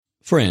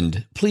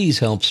Friend, please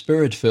help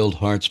Spirit-Filled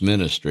Hearts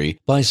Ministry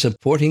by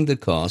supporting the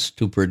cost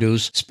to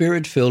produce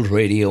Spirit-Filled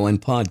Radio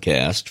and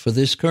podcast for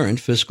this current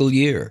fiscal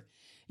year.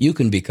 You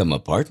can become a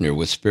partner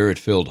with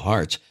Spirit-Filled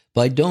Hearts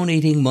by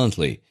donating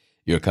monthly.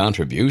 Your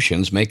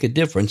contributions make a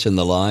difference in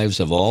the lives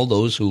of all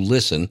those who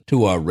listen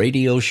to our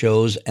radio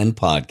shows and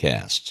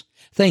podcasts.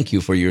 Thank you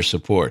for your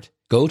support.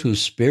 Go to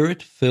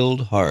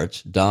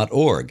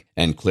spiritfilledhearts.org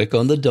and click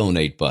on the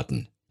donate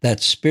button.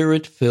 That's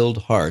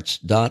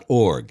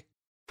spiritfilledhearts.org.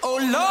 Oh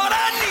Lord,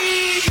 I need.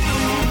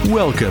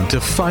 Welcome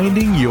to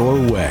Finding Your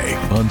Way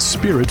on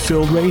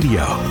Spirit-Filled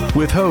Radio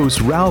with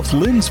hosts Ralph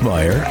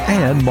Lindsmeyer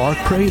and Mark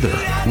Prather.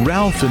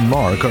 Ralph and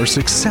Mark are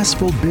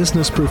successful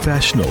business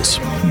professionals,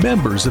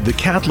 members of the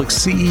Catholic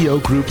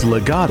CEO group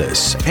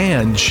Legatus,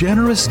 and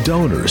generous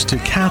donors to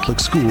Catholic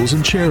schools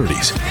and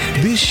charities.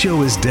 This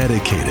show is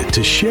dedicated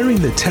to sharing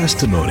the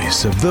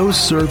testimonies of those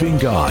serving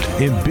God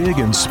in big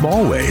and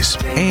small ways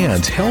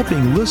and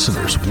helping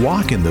listeners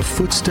walk in the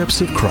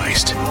footsteps of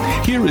Christ.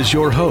 Here is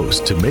your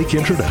host to make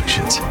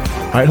introductions.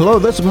 All right, hello,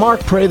 this is Mark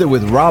Prather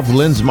with Ralph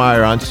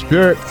Lindsmeyer on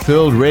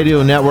Spirit-Filled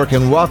Radio Network,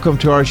 and welcome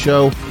to our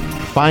show,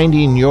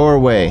 Finding Your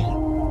Way.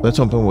 Let's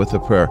open with a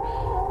prayer.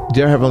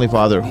 Dear Heavenly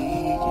Father,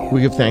 we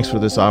give thanks for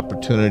this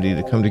opportunity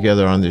to come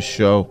together on this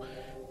show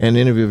and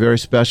interview a very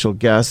special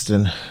guest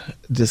and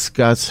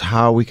discuss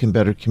how we can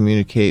better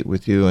communicate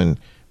with you and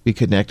be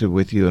connected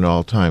with you in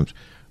all times.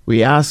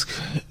 We ask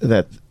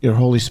that your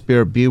Holy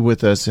Spirit be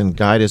with us and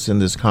guide us in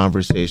this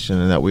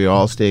conversation, and that we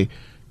all stay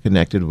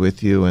connected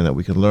with you, and that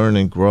we can learn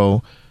and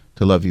grow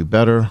to love you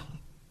better.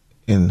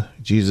 In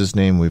Jesus'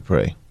 name we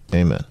pray.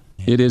 Amen.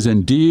 It is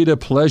indeed a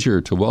pleasure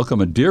to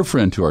welcome a dear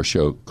friend to our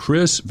show,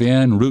 Chris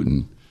Van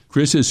Rooten.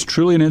 Chris is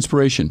truly an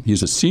inspiration.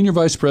 He's a senior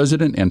vice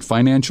president and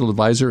financial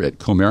advisor at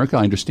Comerica.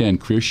 I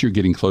understand, Chris, you're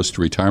getting close to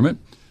retirement.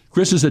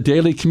 Chris is a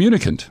daily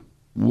communicant.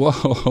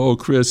 Whoa,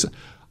 Chris,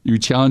 you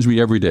challenge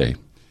me every day.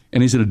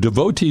 And he's a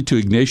devotee to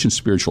Ignatian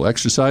spiritual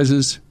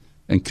exercises.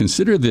 And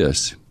consider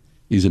this,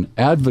 he's an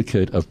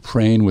advocate of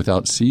praying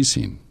without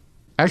ceasing.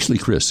 Actually,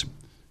 Chris,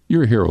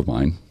 you're a hero of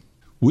mine.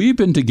 We've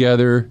been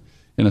together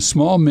in a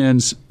small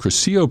men's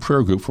Crescio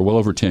prayer group for well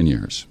over 10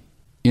 years.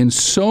 In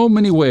so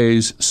many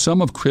ways,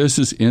 some of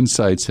Chris's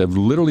insights have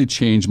literally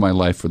changed my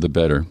life for the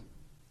better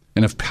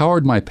and have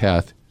powered my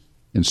path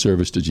in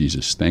service to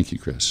Jesus. Thank you,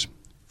 Chris.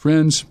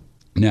 Friends,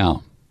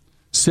 now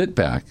sit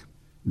back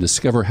and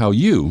discover how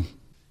you,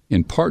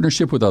 in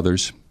partnership with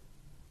others,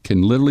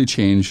 can literally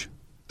change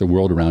the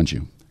world around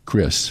you.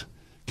 Chris,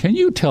 can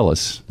you tell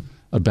us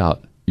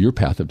about your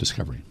path of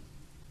discovery?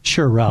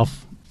 Sure,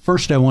 Ralph.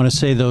 First, I want to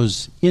say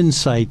those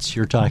insights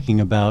you're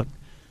talking about,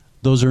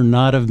 those are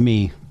not of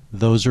me.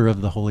 Those are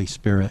of the Holy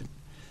Spirit.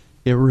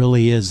 It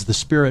really is. The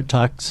Spirit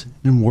talks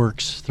and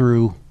works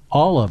through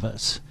all of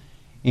us.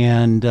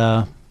 And,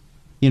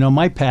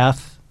 my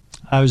path,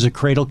 I was a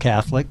cradle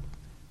Catholic.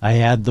 I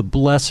had the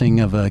blessing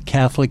of a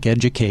Catholic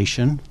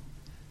education.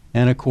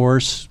 And, of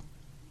course,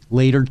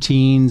 later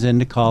teens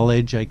into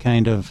college, I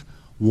kind of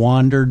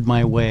wandered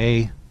my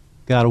way,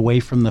 got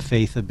away from the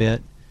faith a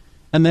bit.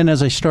 And then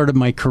as I started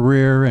my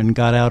career and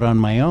got out on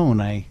my own,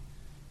 I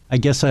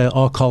guess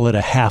I'll call it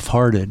a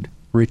half-hearted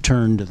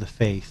return to the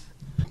faith.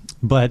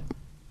 But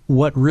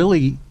what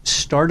really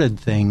started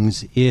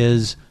things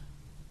is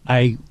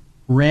I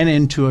ran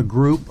into a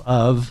group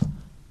of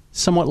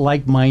somewhat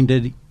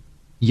like-minded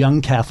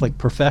young Catholic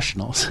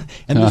professionals.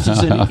 And this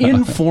is an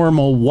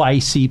informal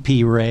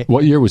YCP, right?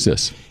 What year was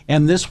this?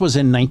 And this was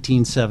in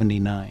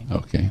 1979.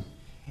 Okay.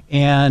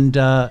 And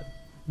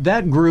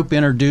that group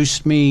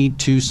introduced me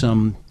to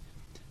some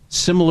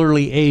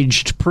similarly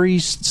aged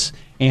priests,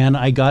 and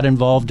I got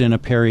involved in a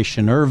parish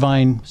in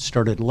Irvine,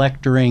 started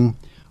lecturing,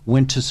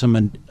 went to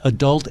some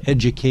adult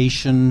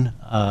education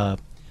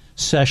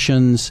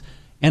sessions,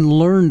 and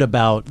learned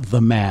about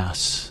the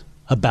Mass,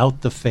 about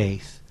the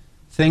faith,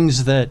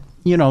 things that,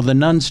 the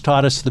nuns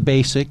taught us the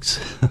basics,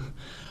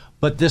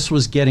 but this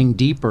was getting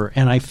deeper,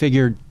 and I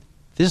figured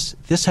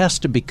this has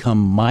to become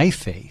my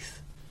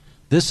faith.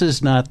 This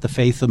is not the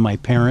faith of my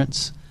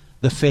parents,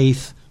 the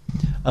faith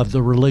of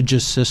the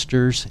religious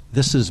sisters.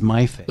 This is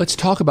my faith. Let's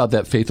talk about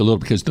that faith a little,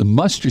 because the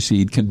mustard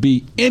seed can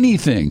be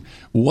anything.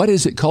 What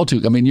is it called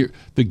to? I mean,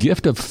 the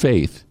gift of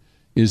faith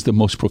is the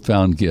most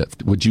profound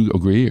gift. Would you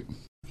agree?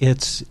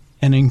 It's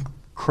an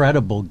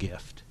incredible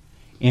gift.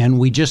 And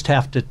we just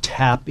have to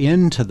tap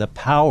into the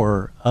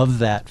power of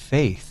that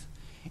faith.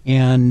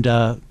 And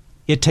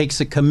it takes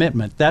a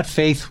commitment. That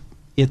faith,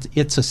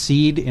 it's a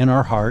seed in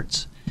our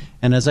hearts.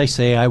 And as I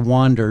say, I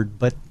wandered,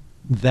 but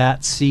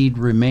that seed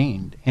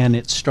remained, and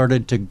it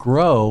started to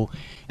grow.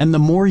 And the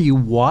more you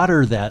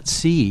water that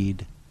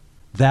seed,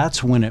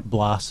 that's when it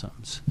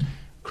blossoms.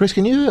 Chris,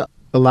 can you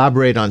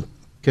elaborate on,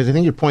 because I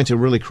think your point's a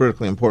really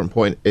critically important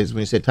point, is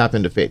when you say tap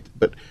into faith.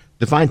 But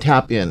define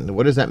tap in.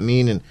 What does that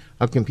mean, and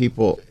how can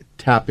people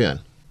tap in?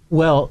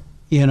 Well,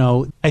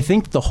 I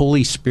think the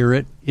Holy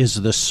Spirit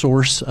is the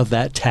source of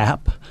that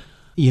tap.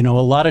 A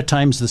lot of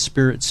times the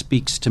Spirit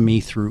speaks to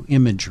me through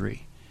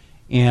imagery.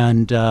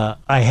 And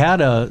I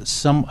had a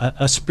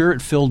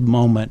Spirit-filled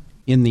moment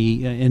in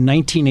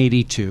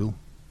 1982,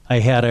 I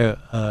had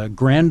a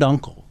grand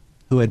uncle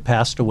who had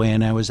passed away,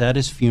 and I was at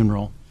his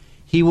funeral.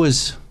 He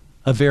was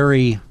a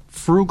very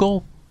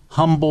frugal,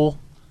 humble,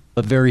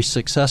 but very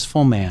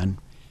successful man.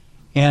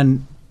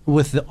 And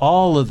with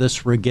all of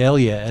this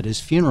regalia at his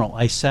funeral,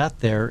 I sat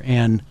there,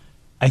 and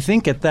I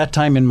think at that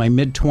time in my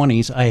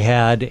mid-20s, I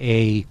had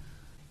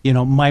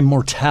my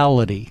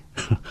mortality.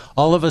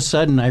 All of a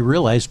sudden, I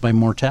realized my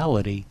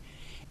mortality.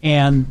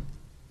 And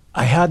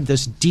I had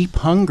this deep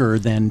hunger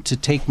then to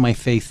take my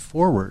faith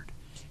forward.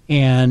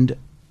 And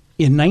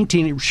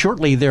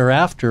shortly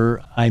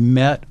thereafter, I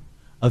met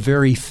a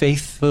very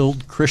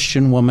faith-filled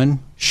Christian woman,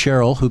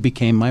 Cheryl, who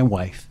became my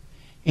wife.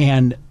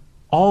 And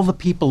all the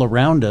people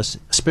around us,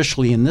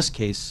 especially in this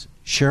case,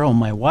 Cheryl,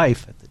 my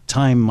wife, at the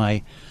time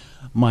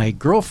my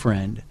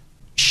girlfriend,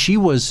 she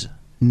was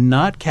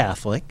not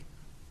Catholic,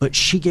 but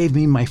she gave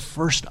me my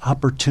first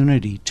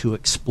opportunity to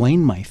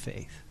explain my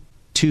faith,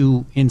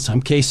 to, in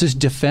some cases,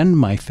 defend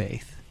my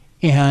faith.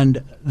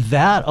 And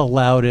that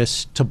allowed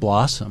us to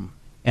blossom.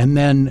 And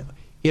then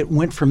it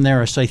went from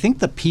there. So I think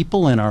the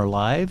people in our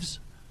lives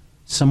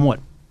somewhat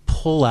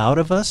pull out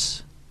of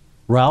us.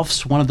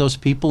 Ralph's one of those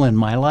people in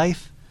my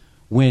life.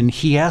 When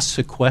he asks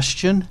a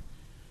question,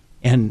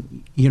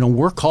 and,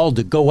 we're called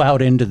to go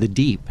out into the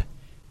deep.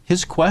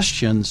 His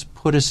questions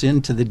put us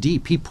into the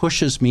deep. He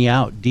pushes me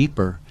out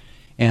deeper.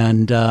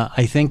 And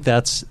I think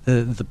that's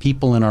the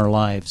people in our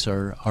lives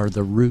are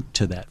the root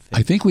to that faith.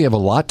 I think we have a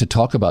lot to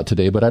talk about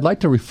today, but I'd like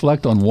to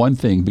reflect on one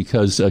thing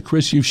because,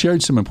 Chris, you've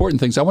shared some important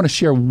things. I want to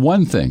share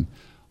one thing.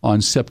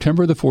 On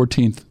September the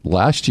 14th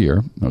last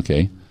year,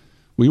 okay,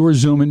 we were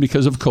Zooming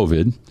because of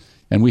COVID,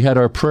 and we had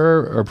our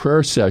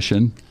prayer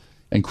session,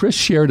 and Chris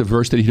shared a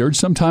verse that he heard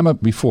some time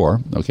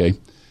before, okay,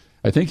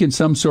 I think in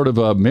some sort of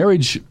a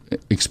marriage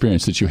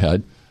experience that you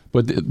had,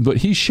 but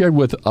he shared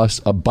with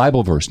us a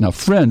Bible verse. Now,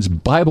 friends,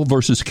 Bible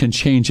verses can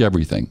change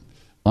everything.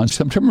 On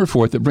September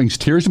 4th, it brings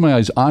tears to my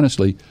eyes.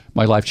 Honestly,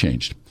 my life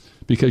changed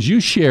because you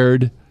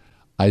shared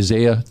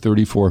Isaiah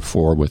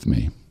 34:4 with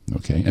me,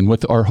 okay, and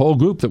with our whole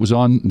group that was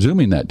on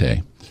Zooming that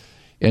day.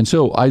 And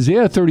so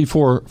Isaiah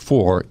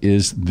 34:4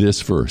 is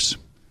this verse.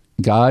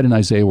 God and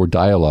Isaiah were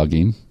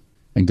dialoguing,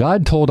 and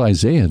God told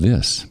Isaiah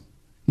this.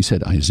 He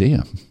said,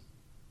 Isaiah,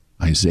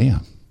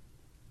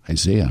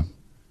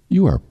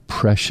 you are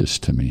precious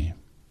to me,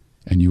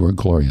 and you are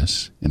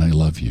glorious, and I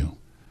love you.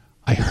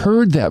 I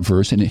heard that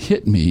verse, and it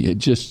hit me.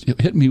 It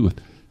hit me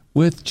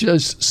with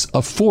just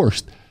a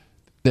force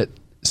that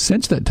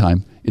since that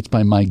time, it's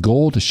been my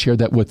goal to share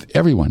that with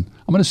everyone.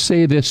 I'm going to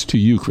say this to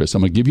you, Chris.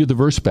 I'm going to give you the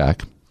verse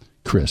back.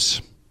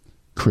 Chris,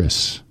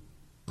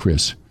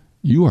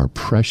 you are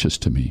precious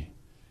to me,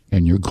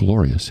 and you're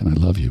glorious, and I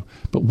love you.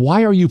 But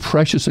why are you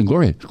precious and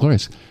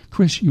glorious?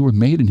 Chris, you were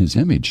made in his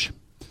image.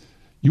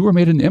 You were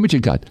made in the image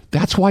of God.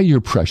 That's why you're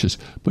precious.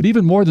 But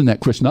even more than that,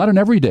 Chris, not in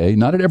every day,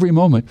 not at every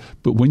moment,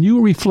 but when you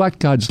reflect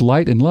God's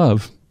light and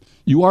love,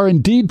 you are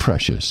indeed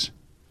precious.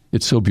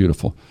 It's so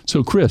beautiful.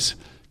 So, Chris,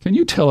 can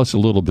you tell us a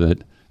little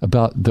bit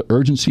about the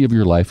urgency of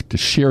your life to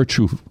share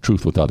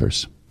truth with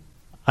others?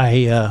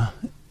 I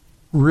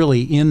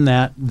really, in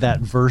that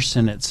verse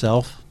in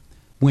itself,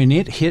 when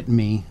it hit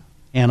me,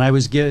 and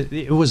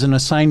it was an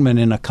assignment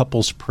in a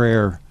couples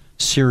prayer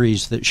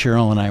series that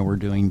Cheryl and I were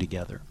doing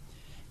together.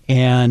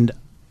 And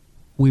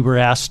we were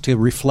asked to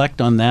reflect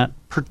on that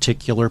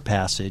particular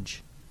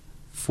passage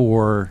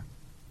for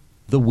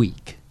the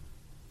week.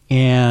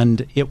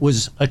 And it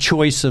was a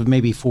choice of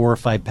maybe 4 or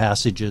 5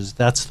 passages.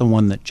 That's the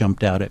one that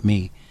jumped out at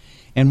me.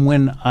 And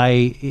when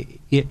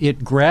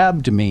it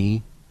grabbed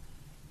me,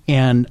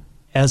 and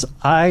as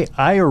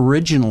I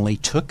originally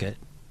took it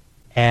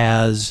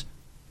as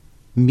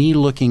me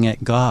looking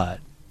at God,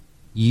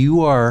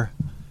 you are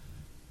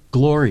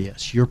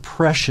glorious, you're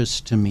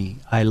precious to me,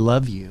 I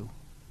love you.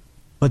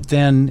 But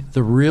then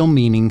the real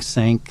meaning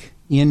sank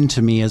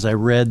into me as I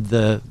read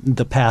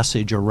the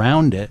passage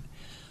around it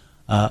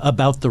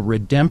about the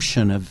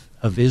redemption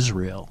of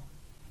Israel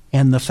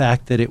and the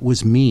fact that it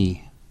was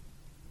me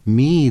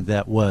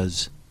that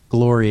was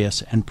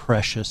glorious and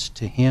precious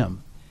to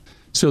him.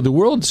 So the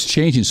world's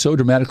changing so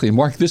dramatically. And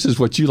Mark, this is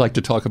what you like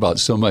to talk about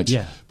so much.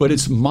 Yeah. But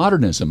it's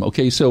modernism.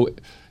 Okay, so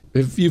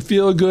if you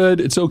feel good,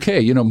 it's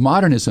okay.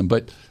 Modernism.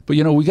 But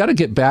we got to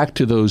get back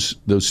to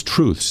those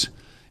truths.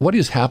 What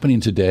is happening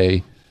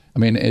today? I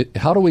mean,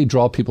 how do we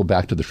draw people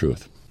back to the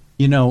truth?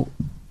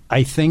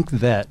 I think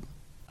that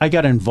I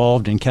got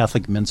involved in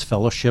Catholic Men's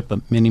Fellowship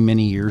many,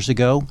 many years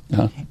ago.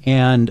 Uh-huh.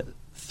 And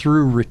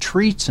through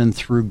retreats and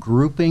through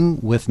grouping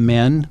with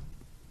men,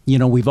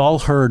 we've all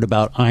heard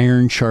about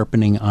iron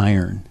sharpening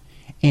iron.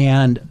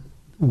 And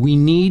we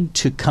need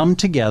to come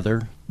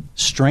together,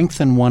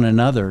 strengthen one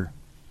another,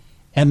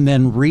 and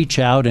then reach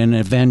out in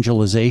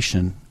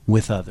evangelization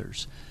with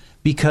others.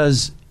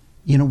 Because,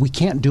 we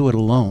can't do it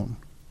alone.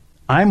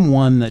 I'm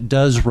one that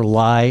does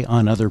rely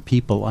on other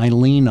people. I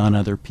lean on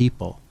other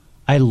people.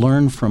 I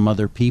learn from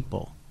other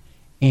people.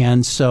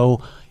 And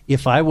so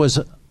if I was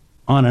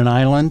on an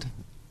island,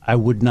 I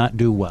would not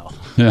do well.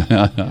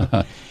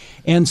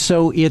 And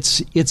so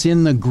it's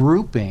in the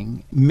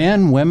grouping.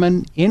 Men,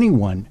 women,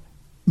 anyone,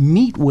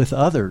 meet with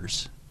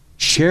others.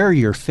 Share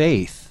your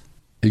faith.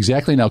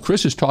 Exactly. Now,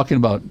 Chris is talking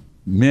about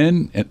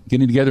men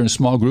getting together in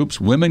small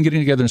groups, women getting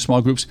together in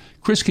small groups.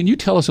 Chris, can you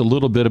tell us a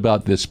little bit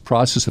about this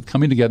process of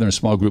coming together in a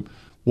small group?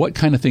 What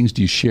kind of things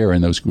do you share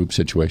in those group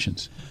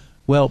situations?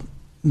 Well,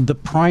 the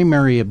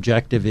primary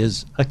objective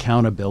is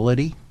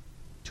accountability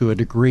to a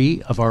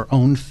degree of our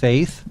own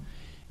faith.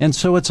 And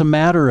so it's a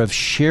matter of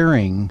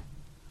sharing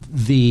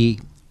the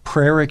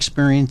prayer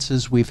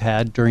experiences we've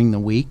had during the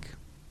week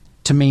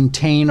to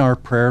maintain our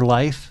prayer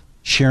life,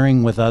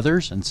 sharing with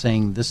others and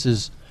saying, this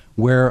is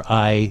where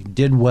I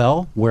did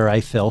well, where I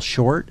fell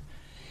short,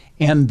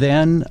 and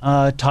then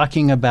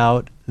talking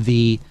about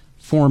the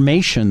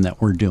formation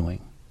that we're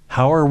doing.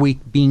 How are we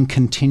being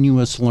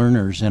continuous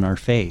learners in our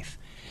faith?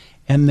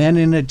 And then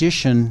in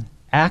addition,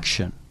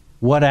 action.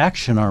 What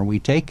action are we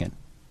taking?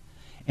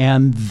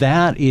 And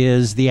that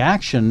is, the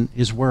action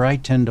is where I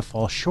tend to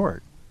fall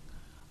short.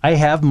 I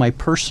have my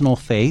personal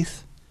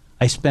faith.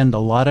 I spend a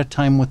lot of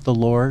time with the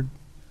Lord,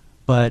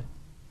 but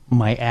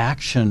my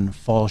action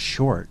falls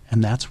short.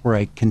 And that's where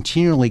I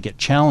continually get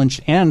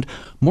challenged and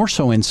more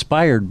so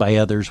inspired by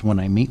others when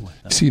I meet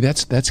with them. See,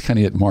 that's kind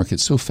of it, Mark.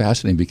 It's so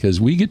fascinating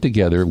because we get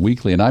together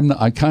weekly, and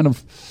I kind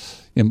of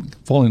am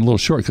falling a little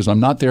short because I'm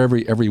not there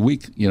every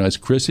week, as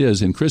Chris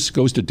is. And Chris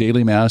goes to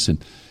daily mass.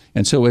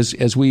 And so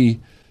as we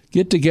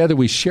get together,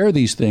 we share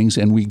these things,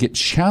 and we get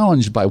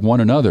challenged by one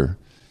another.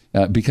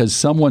 Because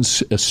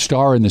someone's a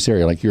star in this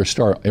area, like you're a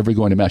star every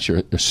going to mass,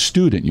 you're a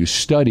student, you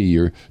study,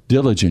 you're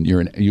diligent,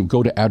 you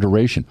go to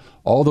adoration,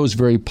 all those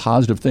very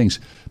positive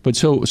things. But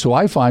so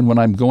I find when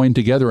I'm going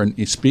together and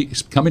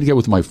coming together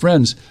with my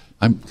friends,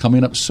 I'm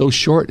coming up so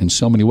short in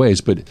so many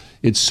ways. But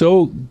it's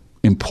so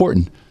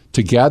important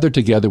to gather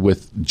together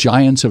with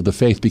giants of the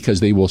faith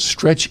because they will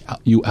stretch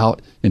you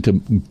out into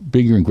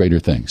bigger and greater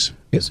things.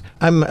 Yes,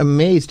 I'm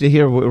amazed to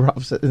hear what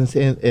Rob said,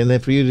 and then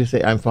for you to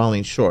say, I'm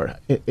falling short.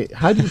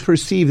 How do you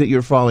perceive that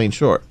you're falling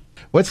short?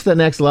 What's the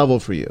next level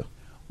for you?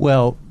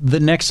 Well, the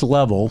next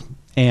level,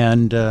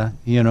 and,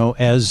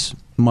 as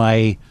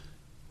my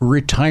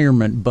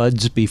retirement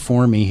buds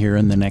before me here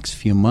in the next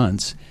few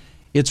months,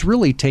 it's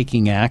really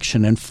taking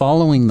action and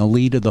following the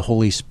lead of the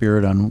Holy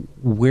Spirit on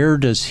where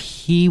does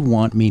He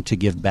want me to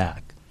give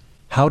back?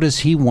 How does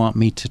He want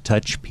me to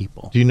touch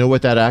people? Do you know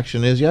what that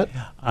action is yet?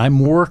 I'm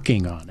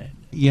working on it.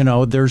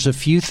 There's a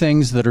few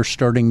things that are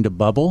starting to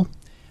bubble,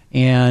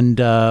 and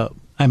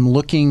I'm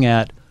looking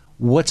at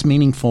what's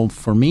meaningful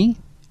for me,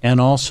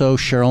 and also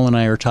Cheryl and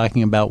I are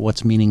talking about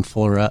what's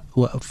meaningful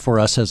for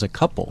us as a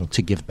couple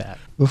to give back.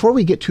 Before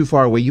we get too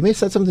far away, you may have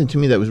said something to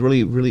me that was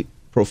really, really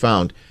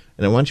profound,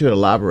 and I want you to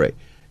elaborate,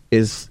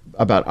 is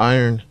about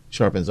iron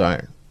sharpens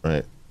iron,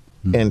 right?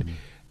 Mm-hmm. And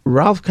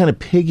Ralph kind of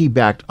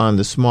piggybacked on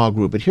the small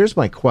group, but here's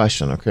my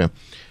question, okay?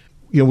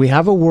 We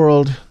have a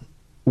world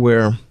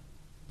where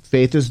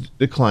faith is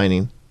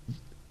declining.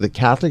 The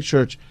Catholic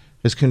Church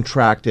has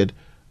contracted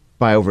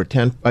by over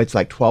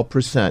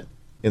 12%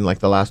 in like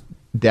the last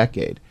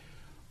decade.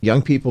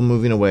 Young people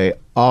moving away,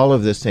 all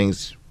of these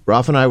things.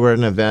 Ralph and I were at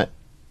an event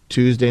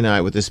Tuesday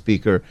night with a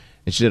speaker,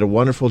 and she did a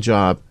wonderful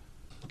job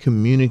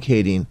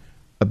communicating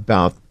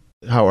about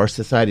how our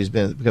society has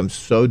become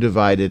so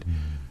divided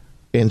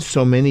in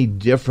so many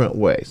different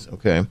ways.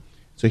 Okay,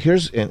 so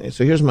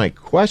here's my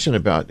question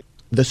about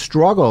the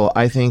struggle.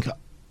 I think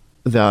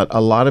that a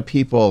lot of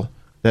people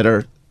that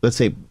are, let's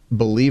say,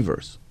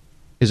 believers,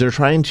 is they're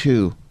trying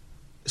to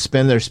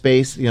spend their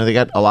space. They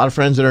got a lot of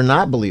friends that are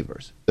not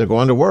believers. They're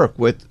going to work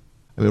with.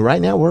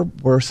 Right now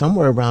we're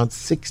somewhere around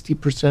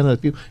 60% of the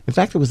people. In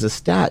fact, there was a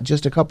stat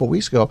just a couple of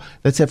weeks ago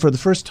that said for the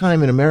first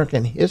time in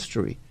American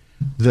history,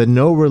 the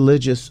no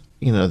religious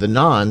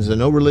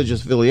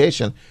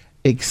affiliation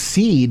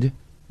exceed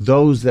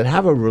those that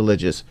have a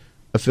religious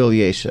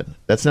affiliation.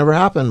 That's never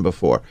happened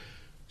before.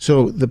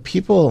 So the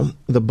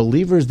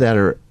believers that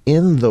are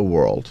in the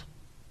world,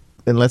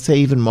 and let's say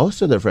even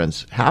most of their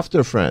friends, half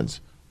their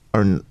friends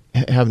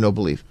have no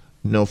belief,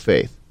 no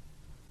faith.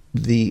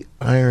 The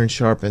iron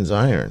sharpens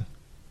iron.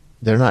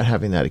 They're not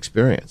having that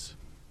experience,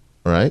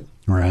 right?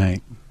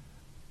 Right.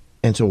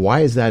 And so why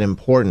is that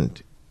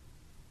important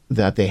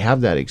that they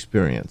have that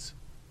experience?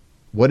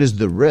 What is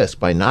the risk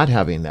by not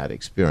having that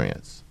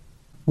experience?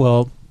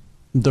 Well,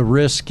 the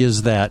risk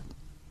is that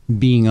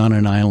being on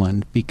an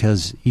island,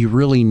 because you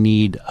really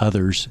need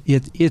others.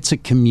 It's a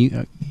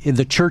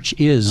the church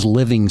is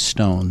living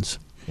stones,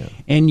 yeah.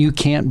 And you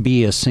can't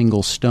be a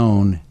single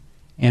stone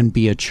and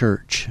be a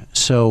church.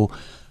 So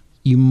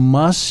you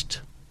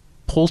must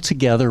pull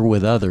together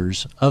with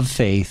others of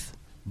faith,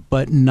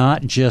 but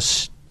not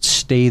just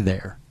stay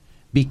there,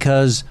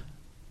 because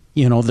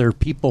there are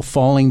people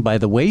falling by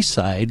the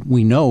wayside,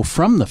 we know,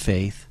 from the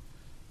faith,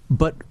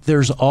 but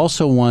there's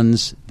also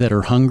ones that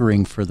are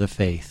hungering for the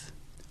faith,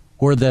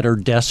 or that are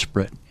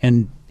desperate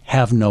and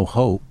have no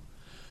hope.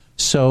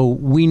 So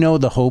we know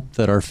the hope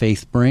that our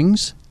faith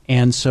brings,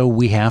 and so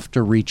we have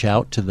to reach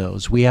out to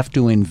those. We have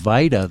to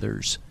invite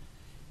others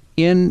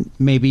in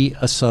maybe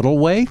a subtle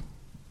way,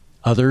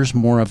 others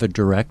more of a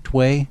direct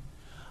way.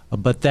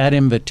 But that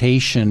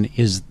invitation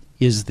is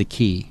the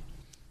key.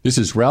 This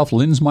is Ralph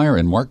Lindsmeyer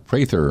and Mark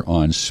Prather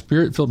on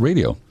Spirit-Filled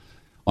Radio.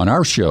 On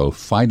our show,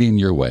 Finding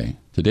Your Way.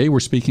 Today we're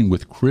speaking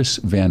with Chris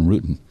Van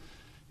Rooten.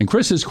 And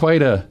Chris is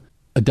quite a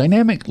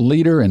dynamic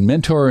leader and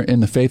mentor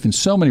in the faith in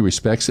so many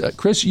respects.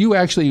 Chris, you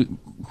actually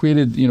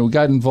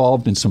got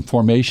involved in some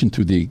formation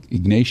through the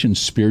Ignatian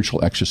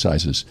spiritual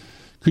exercises.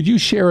 Could you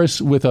share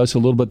with us a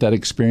little bit that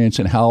experience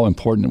and how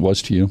important it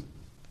was to you?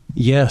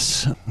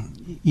 Yes.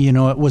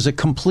 It was a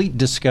complete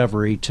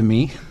discovery to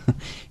me.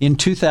 In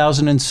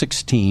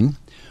 2016,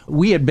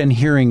 we had been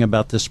hearing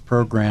about this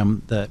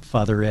program that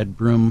Father Ed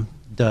Broom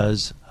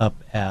does up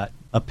at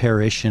a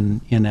parish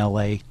in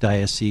LA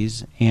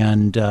Diocese,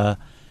 and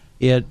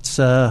it's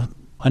a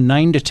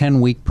 9 to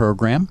 10 week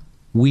program,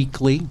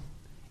 weekly,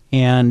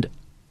 and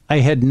I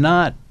had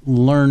not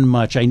learned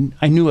much.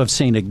 I knew of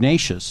St.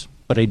 Ignatius,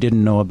 but I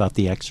didn't know about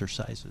the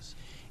exercises.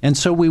 And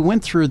so we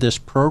went through this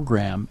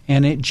program,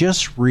 and it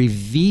just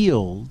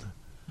revealed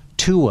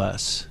to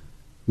us,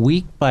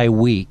 week by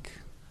week,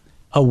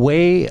 a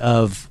way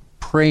of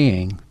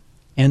praying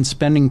and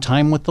spending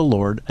time with the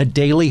Lord. A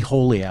daily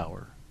holy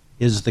hour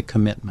is the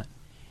commitment.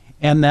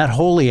 And that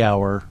holy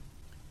hour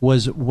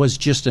was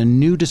just a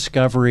new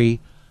discovery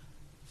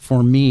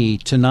for me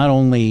to not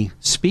only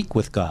speak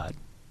with God,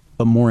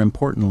 but more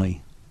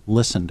importantly,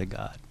 listen to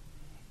God.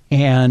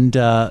 And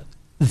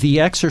the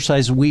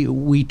exercise,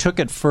 we took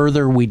it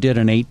further. We did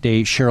an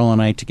 8-day, Cheryl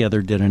and I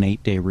together did an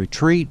 8-day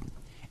retreat.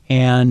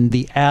 And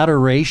the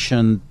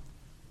adoration,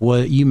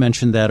 you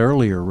mentioned that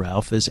earlier,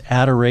 Ralph, is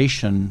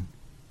adoration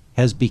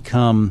has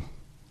become,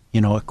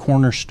 a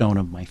cornerstone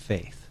of my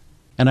faith.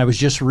 And I was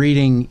just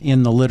reading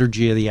in the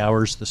Liturgy of the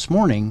Hours this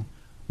morning,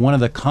 one of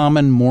the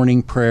common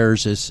morning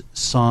prayers is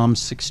Psalm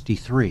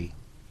 63.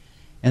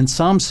 And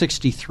Psalm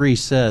 63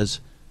 says,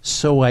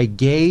 "So I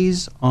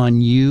gaze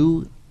on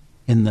you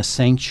in the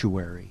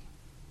sanctuary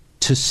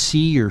to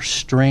see your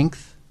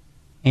strength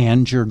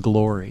and your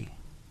glory."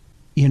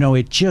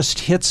 It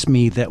just hits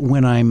me that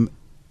when I'm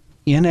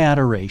in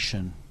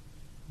adoration,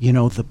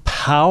 the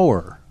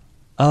power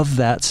of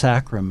that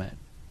sacrament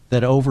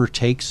that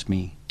overtakes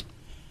me,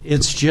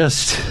 it's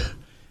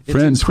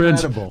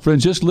incredible.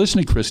 Friends, just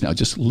listen to Chris now.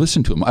 Just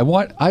listen to him.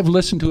 I've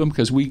listened to him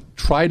because we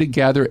try to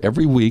gather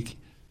every week,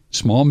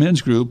 small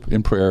men's group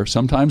in prayer,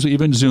 sometimes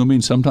even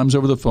Zooming, sometimes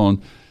over the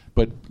phone.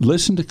 But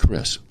listen to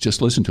Chris.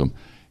 Just listen to him.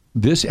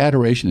 This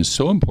adoration is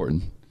so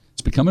important.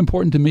 It's become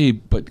important to me,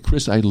 but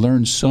Chris, I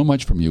learned so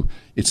much from you.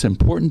 It's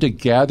important to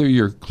gather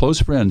your close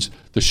friends,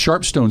 the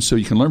sharpstones, so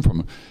you can learn from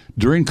them.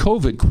 During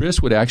COVID,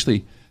 Chris would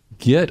actually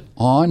get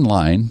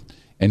online,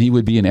 and he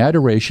would be in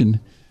adoration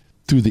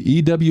through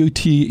the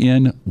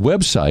EWTN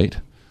website,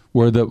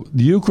 where the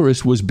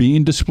Eucharist was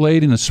being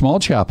displayed in a small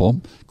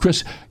chapel.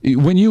 Chris,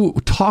 when you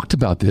talked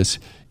about this,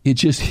 it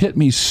just hit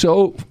me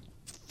so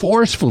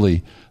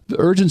forcefully, the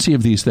urgency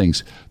of these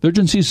things, the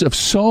urgencies of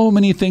so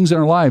many things in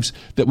our lives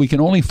that we can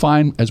only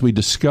find as we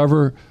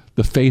discover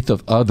the faith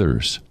of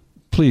others.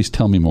 Please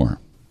tell me more.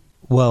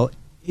 Well,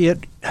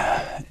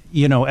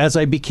 as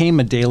I became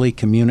a daily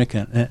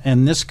communicant,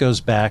 and this goes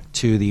back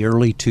to the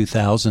early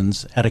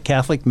 2000s, at a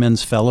Catholic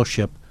Men's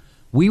Fellowship,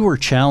 we were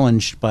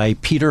challenged by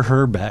Peter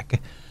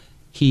Herbeck.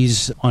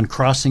 He's on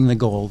Crossing the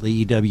Goal,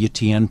 the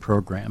EWTN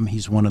program.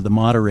 He's one of the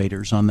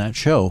moderators on that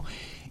show.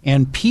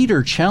 And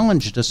Peter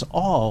challenged us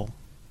all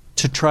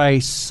to try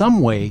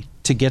some way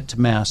to get to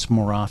Mass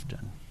more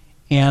often.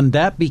 And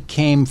that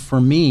became,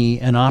 for me,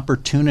 an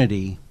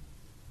opportunity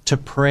to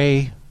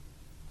pray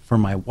for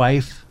my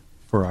wife,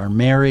 for our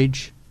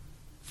marriage,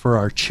 for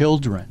our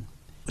children.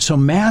 So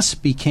Mass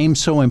became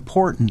so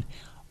important.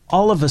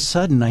 All of a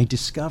sudden, I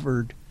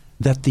discovered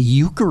that the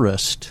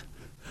Eucharist,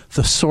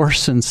 the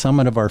source and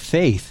summit of our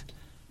faith,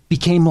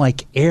 became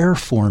like air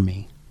for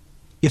me.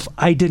 If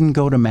I didn't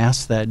go to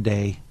Mass that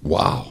day,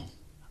 wow,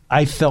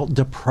 I felt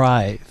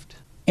deprived.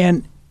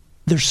 And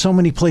there's so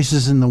many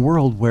places in the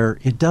world where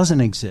it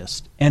doesn't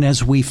exist. And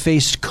as we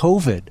faced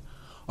COVID,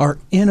 our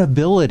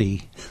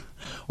inability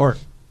or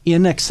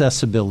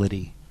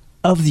inaccessibility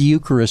of the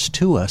Eucharist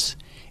to us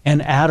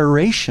and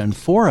adoration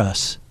for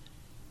us,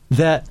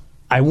 that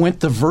I went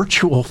the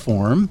virtual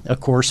form, of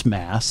course,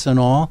 Mass and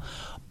all,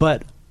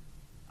 but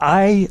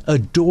I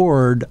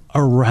adored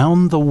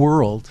around the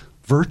world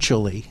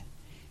virtually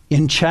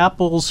in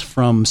chapels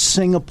from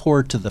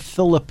Singapore to the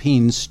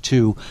Philippines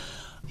to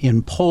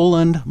in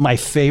Poland, my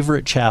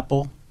favorite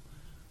chapel,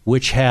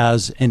 which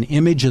has an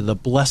image of the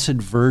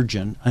Blessed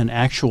Virgin, an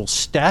actual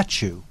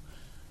statue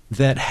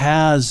that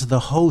has the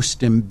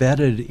host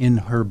embedded in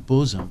her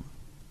bosom.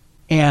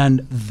 And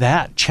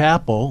that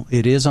chapel,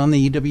 it is on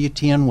the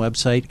EWTN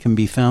website, can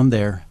be found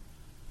there,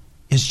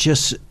 is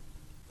just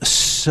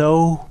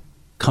so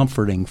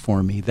comforting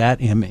for me, that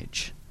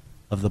image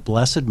of the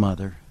Blessed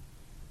Mother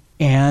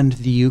and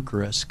the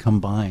Eucharist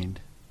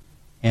combined.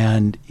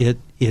 And it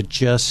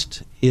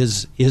just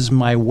is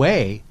my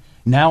way.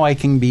 Now I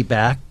can be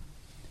back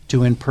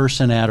to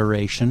in-person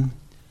adoration,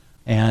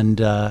 and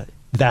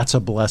that's a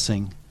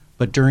blessing.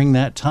 But during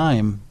that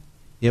time,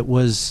 it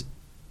was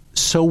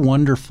so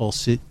wonderful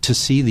to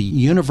see the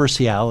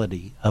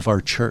universality of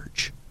our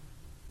church.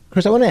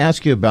 Chris, I want to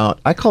ask you about,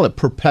 I call it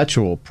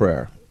perpetual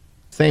prayer.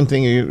 Same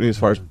thing as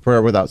far as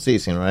prayer without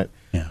ceasing, right?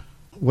 Yeah.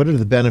 What are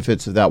the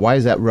benefits of that? Why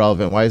is that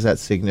relevant? Why is that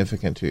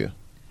significant to you?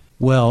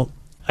 Well,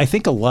 I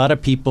think a lot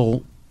of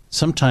people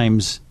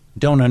sometimes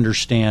don't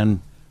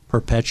understand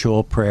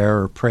perpetual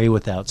prayer or pray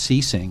without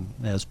ceasing,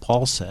 as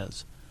Paul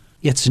says.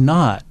 It's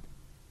not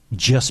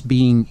just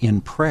being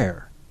in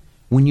prayer.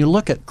 When you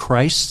look at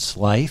Christ's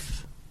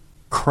life,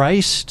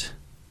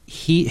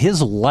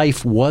 his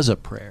life was a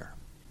prayer.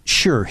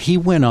 Sure, he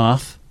went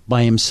off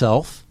by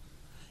himself.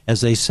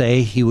 As they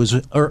say, he was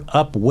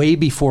up way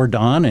before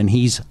dawn, and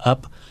he's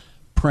up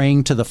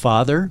praying to the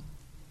Father.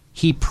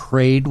 He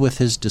prayed with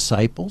his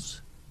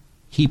disciples.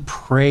 He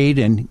prayed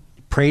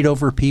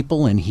over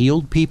people and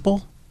healed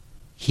people.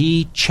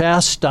 He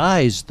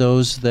chastised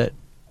those that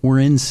were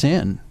in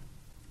sin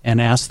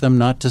and asked them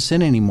not to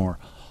sin anymore.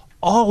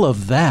 All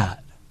of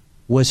that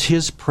was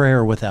his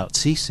prayer without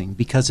ceasing,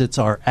 because it's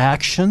our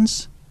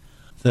actions.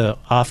 The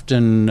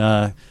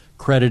often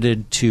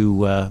credited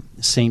to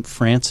St.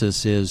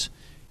 Francis is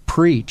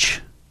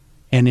preach,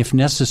 and if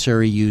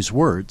necessary, use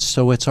words.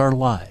 So it's our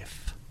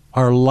life.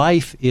 Our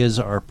life is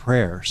our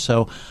prayer.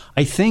 So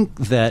I think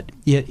that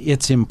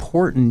it's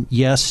important,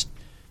 yes,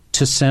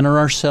 to center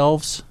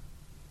ourselves,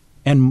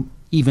 and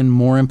even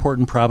more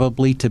important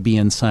probably to be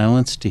in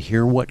silence, to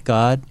hear what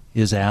God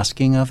is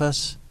asking of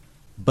us.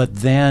 But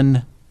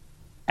then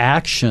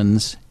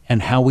actions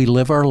and how we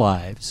live our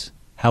lives,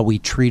 how we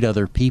treat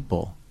other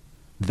people,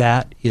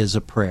 that is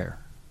a prayer.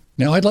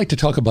 Now, I'd like to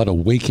talk about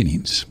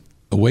awakenings,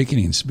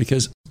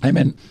 because I'm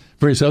in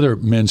various other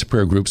men's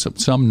prayer groups,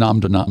 some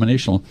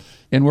non-denominational,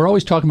 and we're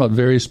always talking about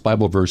various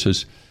Bible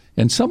verses.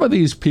 And some of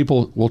these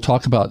people will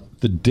talk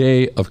about the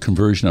day of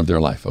conversion of their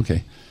life,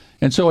 okay?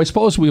 And so I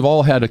suppose we've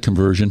all had a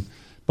conversion,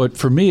 but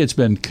for me, it's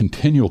been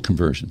continual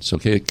conversions,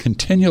 okay?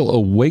 Continual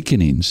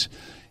awakenings.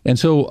 And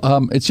so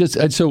it's just,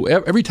 and so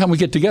every time we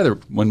get together,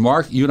 when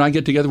Mark, you and I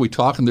get together, we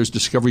talk, and there's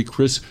discovery.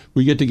 Chris,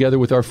 we get together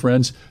with our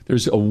friends.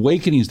 There's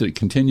awakenings that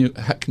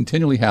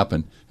continually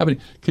happen.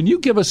 Can you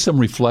give us some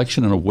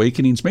reflection on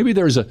awakenings? Maybe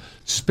there's a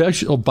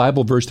special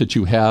Bible verse that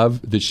you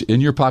have that's in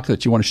your pocket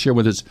that you want to share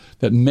with us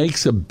that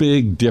makes a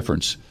big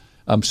difference.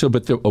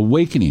 But the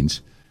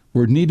awakenings,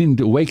 we're needing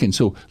to awaken.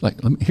 So,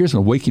 here's an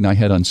awakening I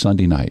had on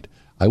Sunday night.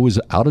 I was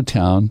out of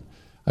town.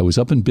 I was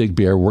up in Big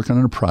Bear working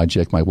on a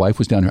project. My wife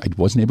was down here. I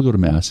wasn't able to go to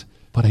Mass,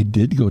 but I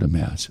did go to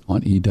Mass on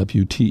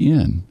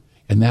EWTN.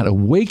 And that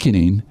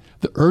awakening,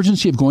 the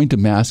urgency of going to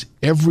Mass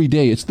every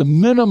day, it's the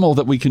minimal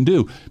that we can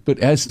do. But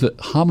as the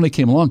homily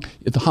came along,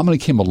 the homily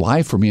came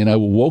alive for me, and I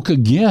woke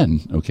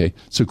again. Okay,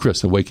 so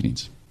Chris,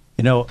 awakenings.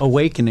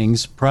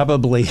 Awakenings,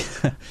 probably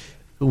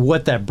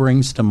what that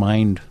brings to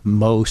mind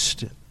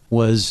most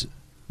was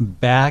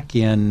back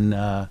in,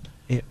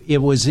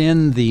 it was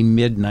in the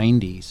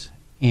mid-'90s.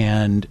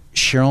 And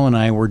Cheryl and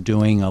I were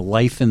doing a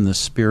Life in the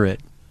Spirit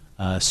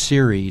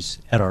series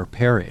at our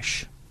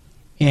parish.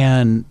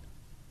 And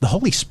the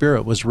Holy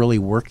Spirit was really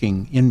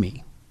working in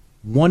me.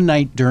 One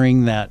night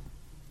during that,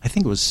 I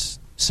think it was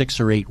 6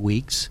 or 8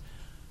 weeks,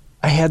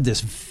 I had this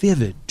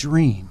vivid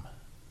dream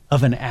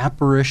of an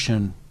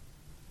apparition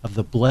of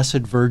the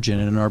Blessed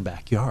Virgin in our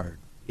backyard.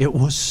 It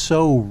was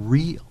so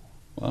real.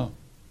 Wow.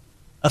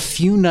 A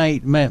few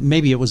nights,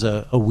 maybe it was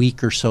a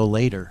week or so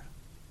later,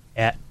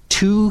 at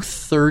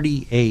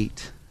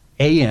 2:38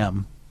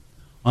 a.m.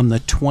 on the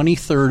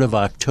 23rd of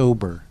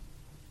October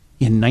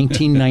in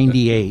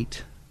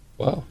 1998.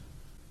 Wow.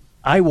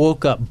 I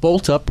woke up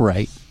bolt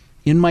upright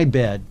in my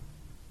bed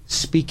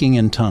speaking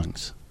in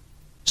tongues.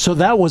 So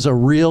that was a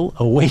real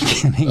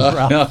awakening,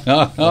 Ralph.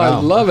 Wow.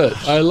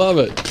 I love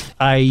it.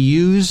 I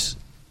use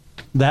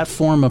that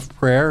form of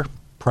prayer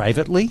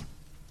privately.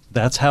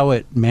 That's how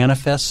it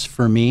manifests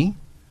for me.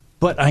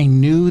 But I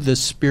knew the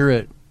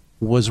Spirit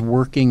was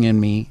working in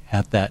me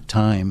at that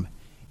time.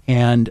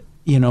 And,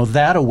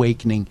 that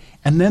awakening.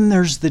 And then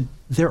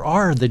there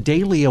are the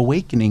daily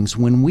awakenings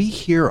when we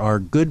hear our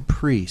good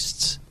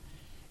priests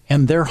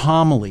and their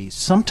homilies.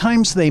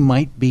 Sometimes they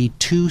might be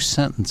 2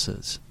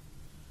 sentences.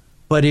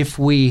 But if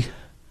we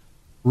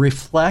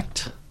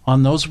reflect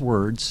on those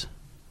words,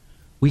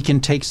 we can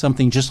take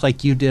something just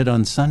like you did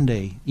on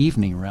Sunday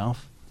evening,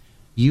 Ralph.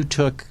 You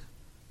took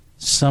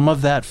some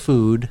of that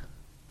food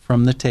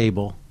from the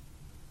table,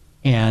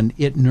 and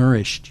it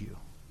nourished you.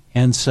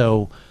 And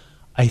so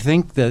I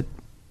think that,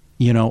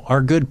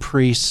 our good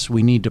priests,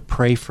 we need to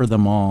pray for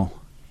them all.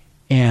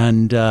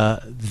 And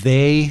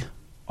they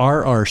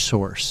are our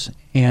source.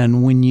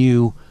 And when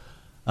you,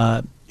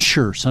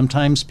 sure,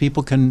 sometimes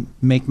people can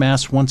make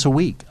Mass once a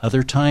week.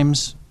 Other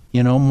times,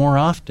 more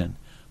often.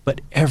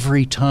 But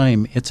every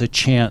time it's a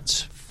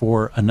chance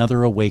for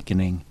another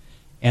awakening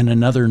and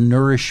another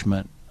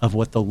nourishment of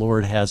what the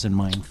Lord has in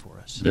mind for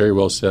us. Very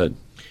well said.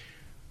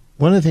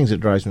 One of the things that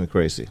drives me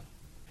crazy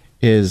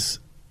is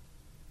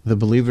the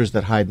believers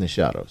that hide in the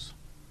shadows.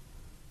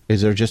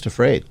 They're just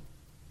afraid.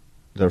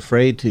 They're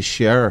afraid to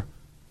share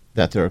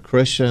that they're a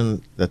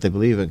Christian, that they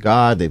believe in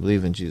God, they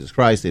believe in Jesus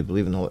Christ, they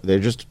believe in they're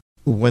just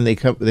when they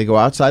go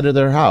outside of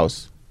their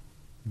house,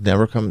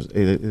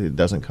 it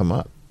doesn't come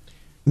up.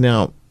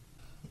 Now,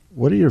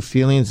 what are your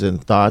feelings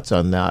and thoughts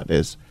on that?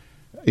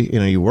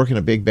 You work in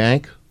a big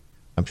bank.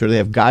 I'm sure they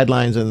have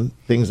guidelines and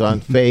things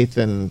on faith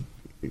and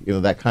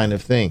that kind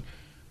of thing.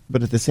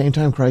 But at the same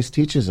time, Christ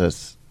teaches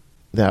us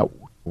that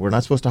we're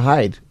not supposed to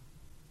hide.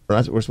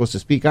 We're supposed to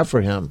speak up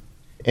for him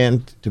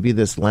and to be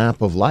this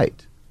lamp of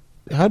light.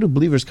 How do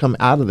believers come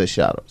out of the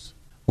shadows?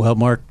 Well,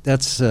 Mark,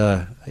 it's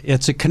a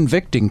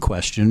convicting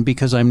question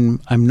because I'm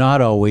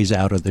not always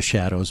out of the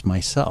shadows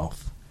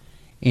myself.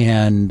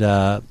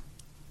 And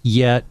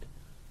yet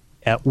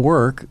at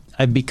work,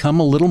 I've become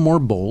a little more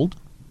bold,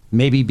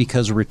 maybe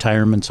because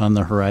retirement's on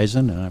the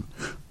horizon and I'm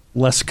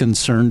less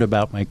concerned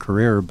about my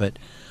career. But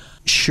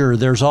sure,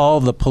 there's all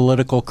the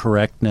political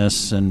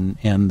correctness and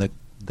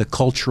the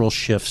cultural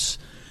shifts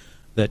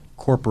that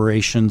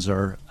corporations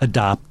are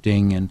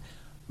adopting.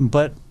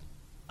 But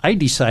I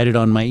decided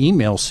on my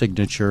email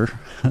signature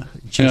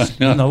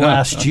just in the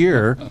last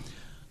year.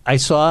 I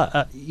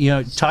saw,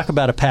 talk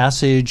about a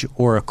passage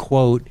or a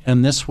quote,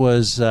 and this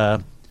was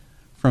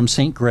from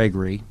St.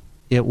 Gregory.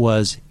 It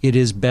was, "It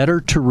is better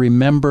to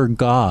remember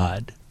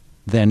God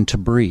than to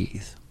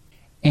breathe."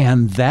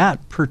 And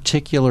that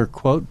particular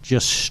quote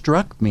just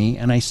struck me,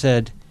 and I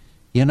said,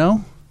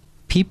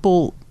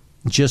 people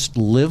just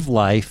live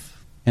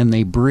life and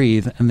they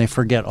breathe and they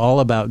forget all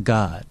about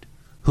God,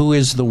 who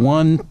is the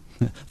one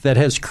that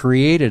has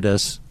created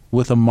us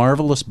with a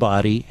marvelous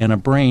body and a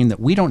brain that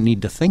we don't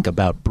need to think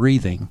about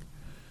breathing,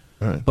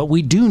 right. But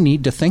we do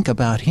need to think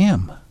about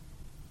him.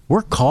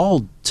 We're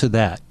called to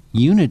that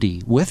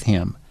unity with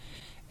him.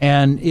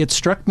 And it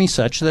struck me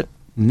such that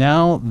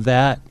now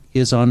that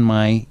is on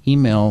my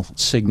email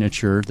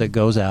signature that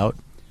goes out.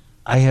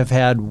 I have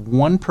had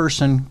one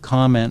person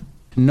comment,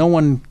 no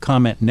one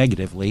comment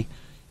negatively,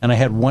 and I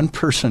had one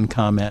person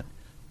comment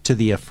to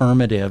the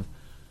affirmative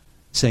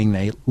saying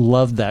they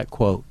loved that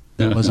quote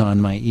that was on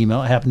my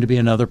email. It happened to be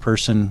another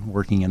person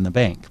working in the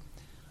bank.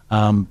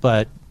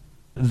 But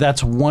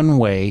that's one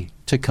way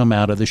to come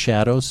out of the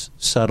shadows,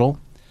 subtle.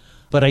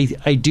 But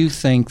I do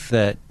think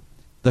that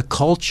the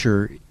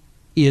culture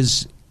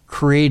is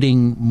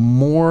creating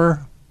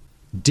more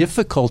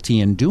difficulty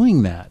in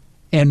doing that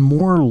and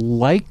more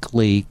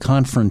likely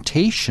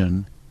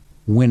confrontation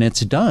when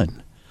it's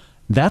done.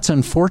 That's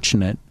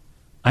unfortunate.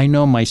 I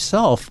know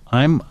myself,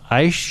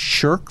 I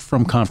shirk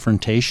from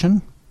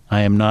confrontation.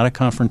 I am not a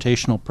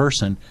confrontational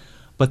person,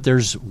 but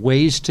there's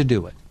ways to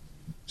do it.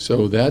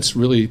 So that's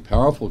really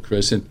powerful,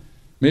 Chris. And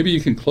maybe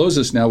you can close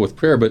us now with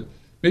prayer, but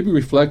maybe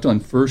reflect on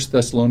 1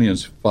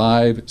 Thessalonians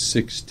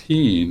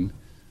 5:16,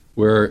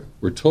 where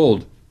we're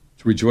told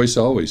to rejoice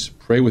always,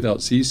 pray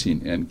without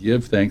ceasing, and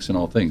give thanks in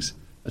all things.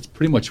 That's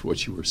pretty much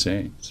what you were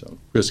saying. So,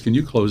 Chris, can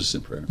you close us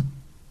in prayer?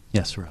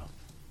 Yes, Ralph.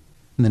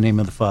 In the name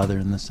of the Father,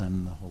 and the Son,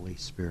 and the Holy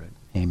Spirit.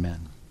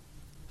 Amen.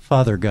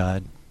 Father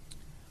God,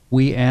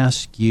 we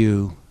ask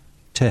you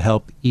to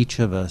help each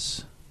of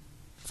us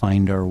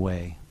find our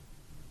way.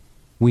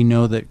 We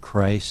know that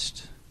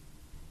Christ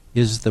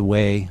is the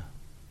way,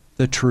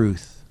 the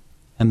truth,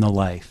 and the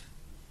life.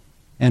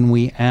 And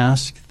we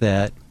ask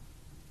that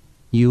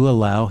you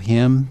allow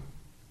him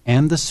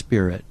and the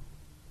Spirit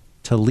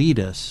to lead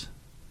us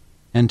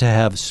and to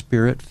have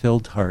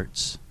Spirit-filled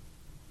hearts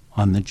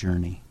on the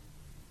journey.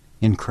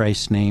 In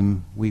Christ's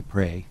name we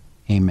pray.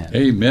 Amen.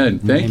 Amen.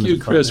 Thank you,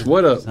 Chris.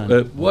 What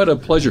a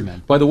pleasure.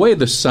 Amen. By the way,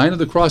 the sign of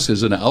the cross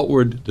is an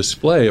outward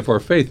display of our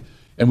faith,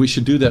 and we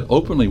should do that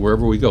openly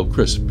wherever we go.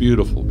 Chris,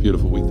 beautiful,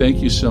 beautiful. We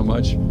thank you so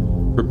much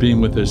for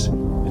being with us.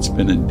 It's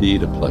been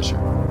indeed a pleasure.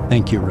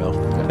 Thank you, Ralph.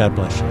 God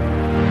bless you.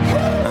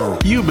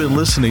 You've been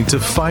listening to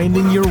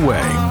Finding Your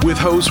Way with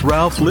hosts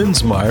Ralph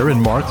Lindsmeyer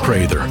and Mark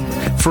Prather.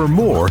 For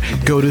more,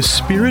 go to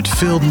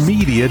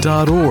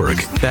spiritfilledmedia.org.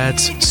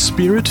 That's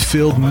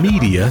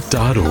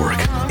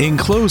spiritfilledmedia.org. In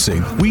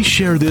closing, we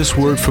share this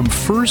word from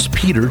 1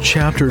 Peter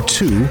chapter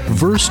 2,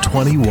 verse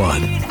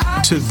 21.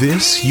 To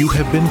this you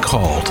have been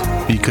called,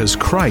 because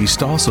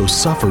Christ also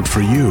suffered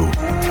for you,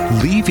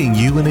 leaving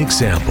you an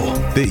example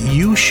that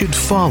you should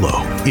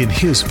follow in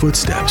his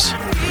footsteps.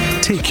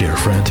 Take care,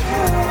 friend.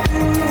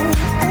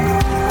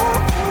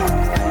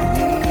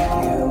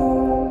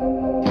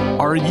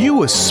 Are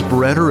you a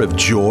spreader of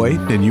joy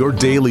in your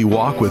daily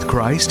walk with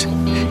Christ?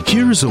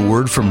 Here's a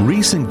word from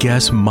recent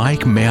guest Mike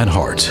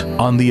Manhart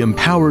on the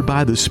Empowered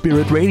by the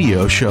Spirit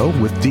radio show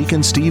with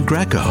Deacon Steve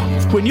Greco.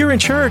 When you're in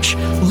church,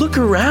 look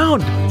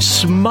around,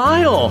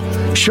 smile,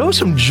 show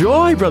some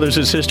joy, brothers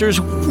and sisters.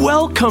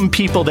 Welcome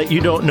people that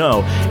you don't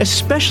know,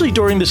 especially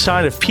during the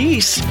sign of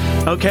peace,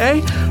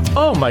 okay?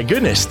 Oh my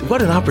goodness,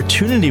 what an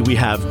opportunity we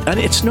have. And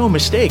it's no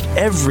mistake,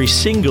 every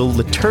single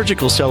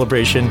liturgical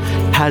celebration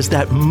has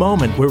that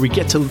moment where we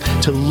get to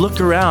look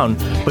around,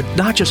 but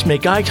not just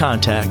make eye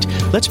contact.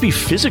 Let's be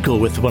physical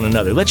with one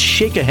another. Let's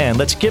shake a hand.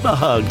 Let's give a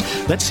hug.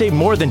 Let's say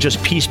more than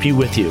just peace be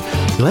with you.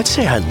 Let's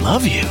say I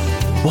love you.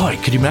 Boy,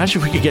 could you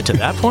imagine if we could get to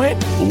that point?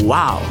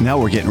 Wow. Now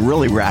we're getting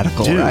really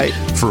radical, Dude. right?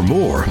 For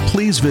more,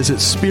 please visit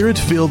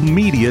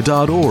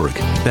spiritfilledmedia.org.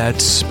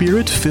 That's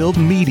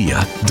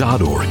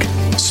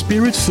spiritfilledmedia.org.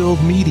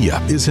 Spirit-Filled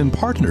Media is in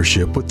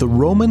partnership with the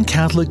Roman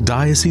Catholic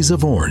Diocese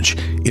of Orange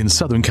in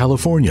Southern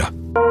California.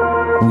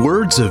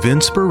 Words of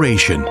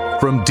inspiration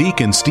from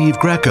Deacon Steve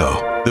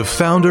Greco, the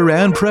founder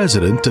and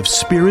president of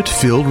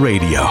Spirit-Filled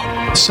Radio.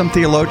 Some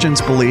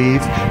theologians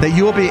believe that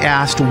you will be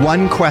asked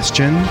one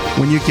question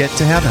when you get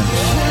to heaven.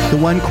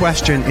 The one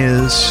question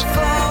is,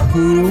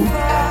 who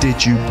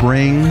did you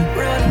bring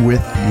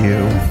with you?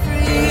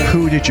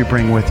 Who did you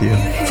bring with you?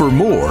 For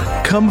more,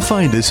 come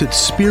find us at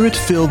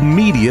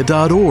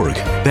spiritfilledmedia.org.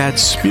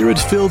 That's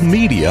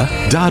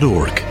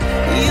spiritfilledmedia.org.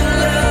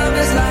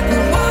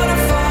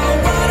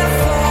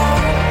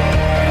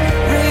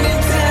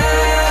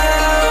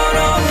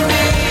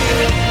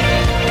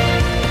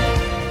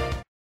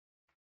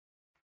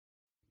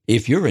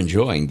 If you're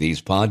enjoying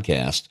these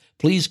podcasts,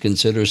 please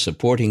consider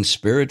supporting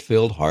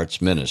Spirit-Filled Hearts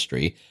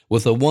Ministry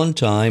with a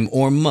one-time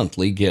or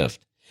monthly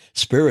gift.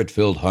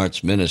 Spirit-Filled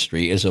Hearts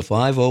Ministry is a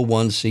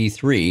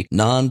 501c3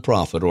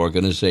 nonprofit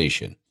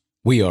organization.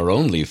 We are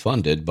only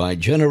funded by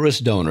generous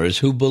donors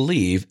who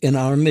believe in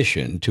our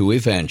mission to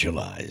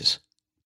evangelize.